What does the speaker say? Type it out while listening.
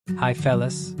Hi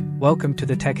fellas, welcome to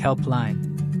the Tech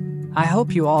Helpline. I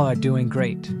hope you all are doing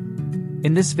great.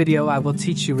 In this video I will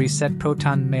teach you reset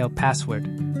ProtonMail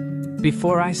password.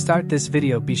 Before I start this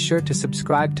video, be sure to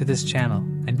subscribe to this channel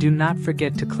and do not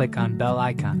forget to click on bell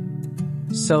icon.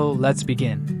 So let's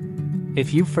begin.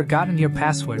 If you've forgotten your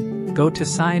password, go to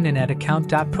sign in at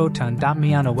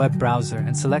account.proton.me on a web browser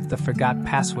and select the forgot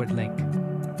password link.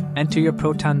 Enter your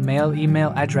ProtonMail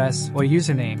email address or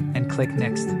username and click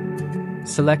next.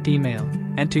 Select email,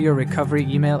 enter your recovery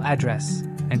email address,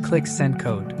 and click send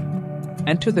code.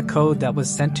 Enter the code that was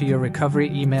sent to your recovery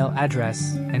email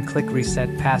address and click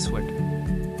reset password.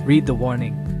 Read the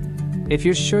warning. If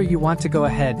you're sure you want to go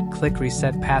ahead, click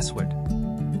reset password.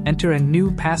 Enter a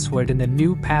new password in the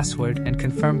new password and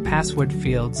confirm password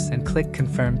fields and click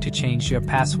confirm to change your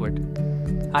password.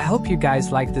 I hope you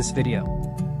guys like this video.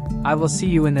 I will see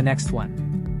you in the next one.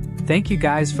 Thank you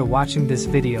guys for watching this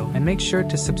video and make sure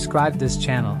to subscribe this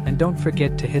channel and don't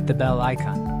forget to hit the bell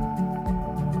icon.